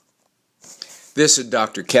This is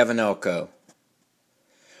Dr. Kevin Elko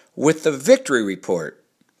with the Victory Report.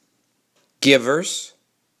 Givers,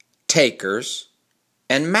 takers,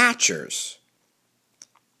 and matchers.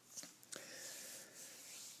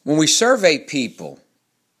 When we survey people,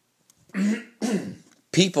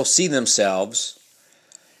 people see themselves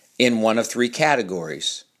in one of three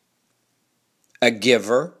categories. A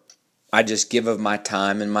giver, I just give of my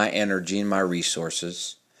time and my energy and my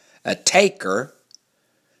resources. A taker,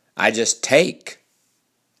 I just take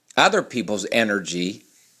other people's energy,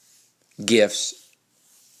 gifts,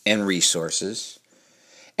 and resources.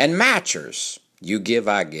 And matchers, you give,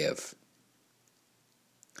 I give.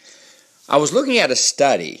 I was looking at a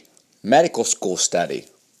study, medical school study,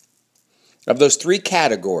 of those three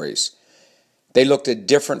categories. They looked at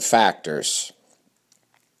different factors.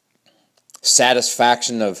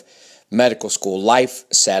 Satisfaction of medical school, life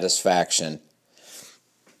satisfaction,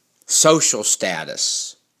 social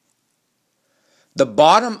status. The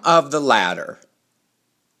bottom of the ladder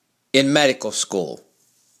in medical school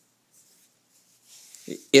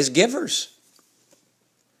is givers.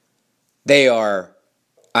 They are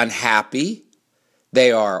unhappy.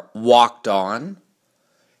 They are walked on.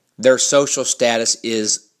 Their social status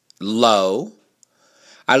is low.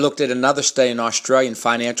 I looked at another study in Australian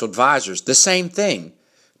financial advisors. The same thing.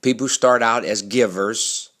 People who start out as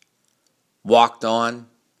givers, walked on,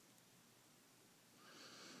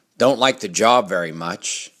 don't like the job very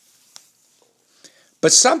much.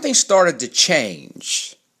 But something started to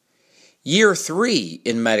change. Year 3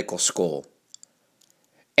 in medical school,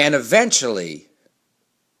 and eventually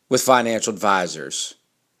with financial advisors.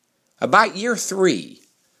 About year 3,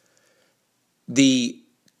 the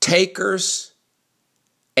takers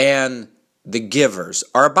and the givers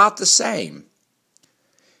are about the same.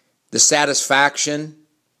 The satisfaction,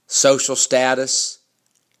 social status,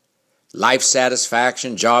 life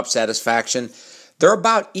satisfaction, job satisfaction, they're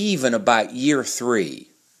about even about year 3.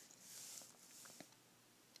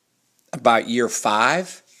 About year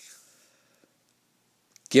 5,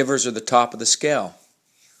 givers are the top of the scale.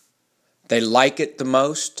 They like it the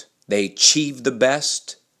most. They achieve the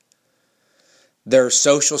best. Their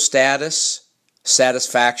social status,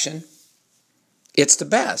 satisfaction, it's the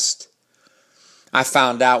best. I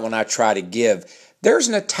found out when I try to give, there's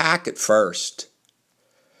an attack at first.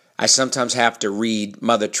 I sometimes have to read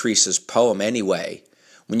Mother Teresa's poem anyway.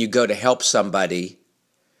 When you go to help somebody,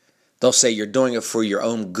 they'll say you're doing it for your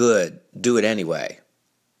own good. Do it anyway.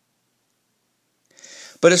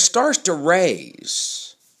 But it starts to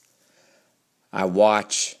raise.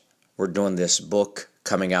 We're doing this book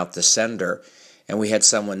coming out, The Sender, and we had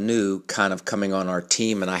someone new kind of coming on our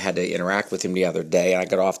team, and I had to interact with him the other day. I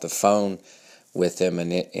got off the phone with him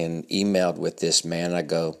and emailed with this man. I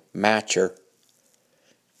go, matcher.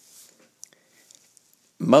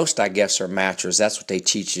 Most, I guess, are matchers. That's what they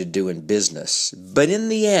teach you to do in business. But in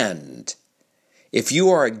the end, if you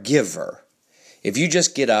are a giver, if you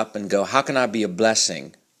just get up and go, how can I be a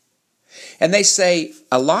blessing? And they say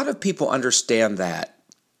a lot of people understand that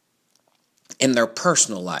in their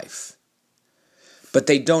personal life, but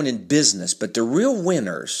they don't in business. But the real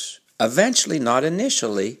winners, eventually, not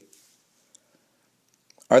initially,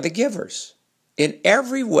 are the givers in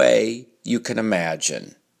every way you can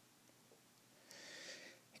imagine.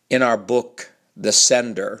 In our book, The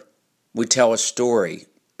Sender, we tell a story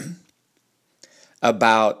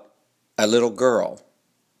about a little girl.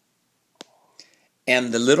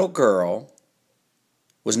 And the little girl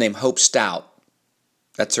was named Hope Stout.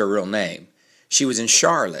 That's her real name. She was in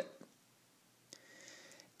Charlotte.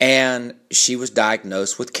 And she was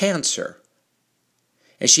diagnosed with cancer.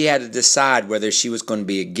 And she had to decide whether she was going to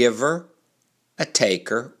be a giver, a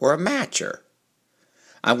taker, or a matcher.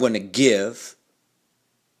 I'm going to give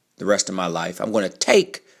the rest of my life. I'm going to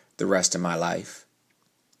take the rest of my life.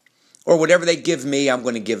 Or whatever they give me, I'm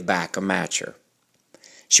going to give back, a matcher.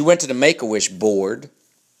 She went to the Make-A-Wish board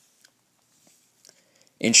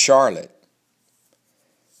in Charlotte.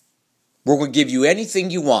 We're going to give you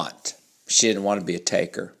anything you want. She didn't want to be a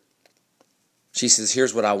taker. She says,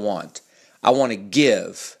 here's what I want. I want to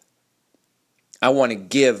give. I want to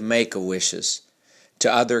give Make-A-Wishes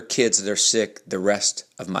to other kids that are sick the rest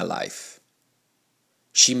of my life.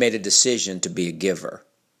 She made a decision to be a giver.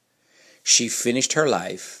 She finished her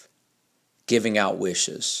life giving out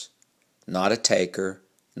wishes, not a taker,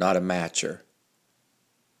 not a matcher.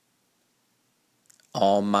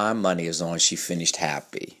 All my money is on she finished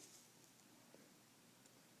happy.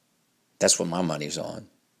 That's what my money's on.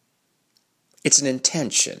 It's an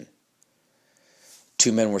intention.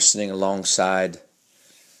 2 men were sitting alongside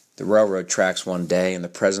the railroad tracks one day, and the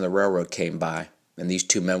president of the railroad came by, and these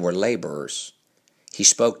 2 men were laborers. He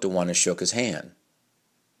spoke to one and shook his hand.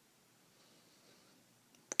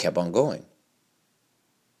 Kept on going.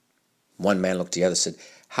 One man looked at the other and said,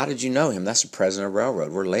 "How did you know him? That's the president of the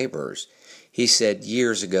railroad. We're laborers." He said,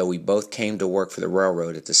 "Years ago, we both came to work for the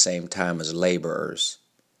railroad at the same time as laborers.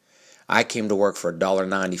 I came to work for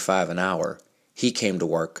 $1.95 an hour. He came to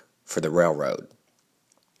work for the railroad."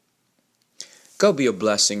 Go be a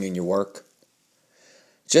blessing in your work.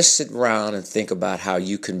 Just sit around and think about how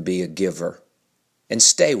you can be a giver. And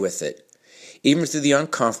stay with it. Even through the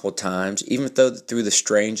uncomfortable times, even through the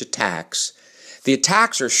strange attacks. The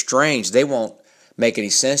attacks are strange. They won't make any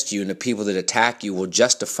sense to you, and the people that attack you will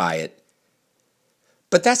justify it.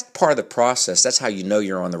 But that's part of the process. That's how you know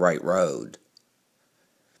you're on the right road.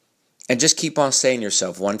 And just keep on saying to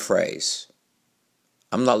yourself one phrase.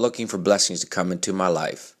 I'm not looking for blessings to come into my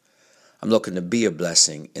life. I'm looking to be a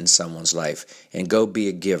blessing in someone's life. And go be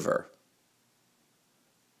a giver.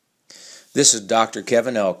 This is Dr.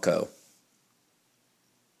 Kevin Elko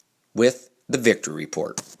with the Victory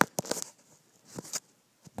Report.